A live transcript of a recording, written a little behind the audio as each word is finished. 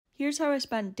Here's how I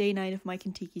spent day 9 of my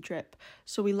Contiki trip.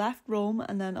 So we left Rome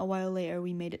and then a while later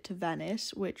we made it to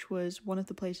Venice, which was one of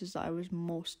the places that I was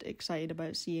most excited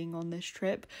about seeing on this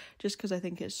trip, just because I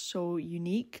think it's so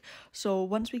unique. So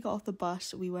once we got off the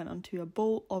bus, we went onto a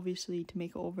boat, obviously, to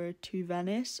make it over to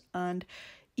Venice, and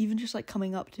even just like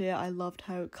coming up to it, I loved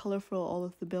how colourful all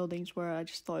of the buildings were. I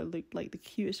just thought it looked like the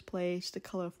cutest place. The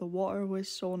colour of the water was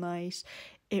so nice.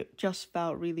 It just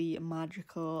felt really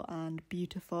magical and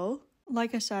beautiful.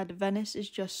 Like I said, Venice is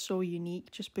just so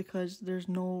unique just because there's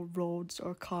no roads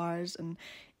or cars and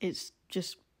it's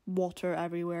just water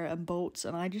everywhere and boats,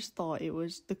 and I just thought it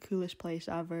was the coolest place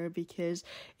ever because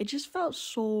it just felt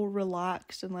so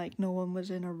relaxed and like no one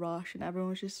was in a rush and everyone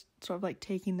was just sort of like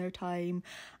taking their time,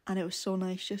 and it was so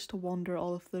nice just to wander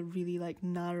all of the really like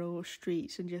narrow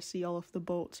streets and just see all of the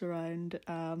boats around,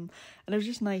 and it was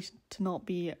just nice to not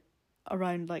be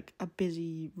around like a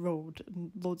busy road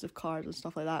and loads of cars and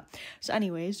stuff like that. So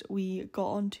anyways, we got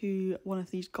onto one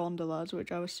of these gondolas,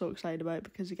 which I was so excited about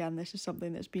because again, this is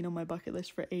something that's been on my bucket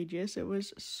list for ages. It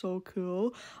was so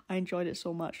cool. I enjoyed it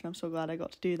so much and I'm so glad I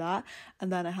got to do that.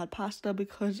 And then I had pasta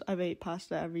because I've ate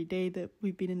pasta every day that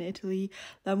we've been in Italy.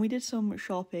 Then we did some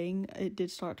shopping. It did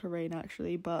start to rain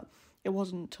actually, but it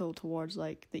wasn't till towards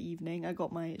like the evening. I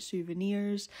got my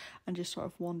souvenirs and just sort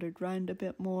of wandered around a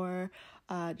bit more,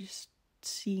 just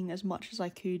seeing as much as I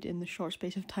could in the short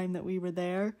space of time that we were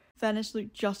there. Venice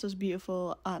looked just as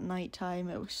beautiful at night time.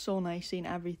 It was so nice seeing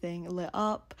everything lit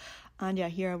up, and yeah,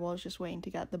 here I was just waiting to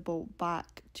get the boat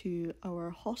back to our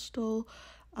hostel.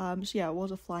 So yeah, it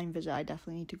was a flying visit. I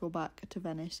definitely need to go back to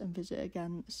Venice and visit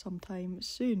again sometime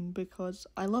soon because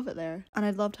I love it there, and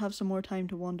I'd love to have some more time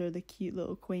to wander the cute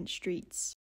little quaint streets.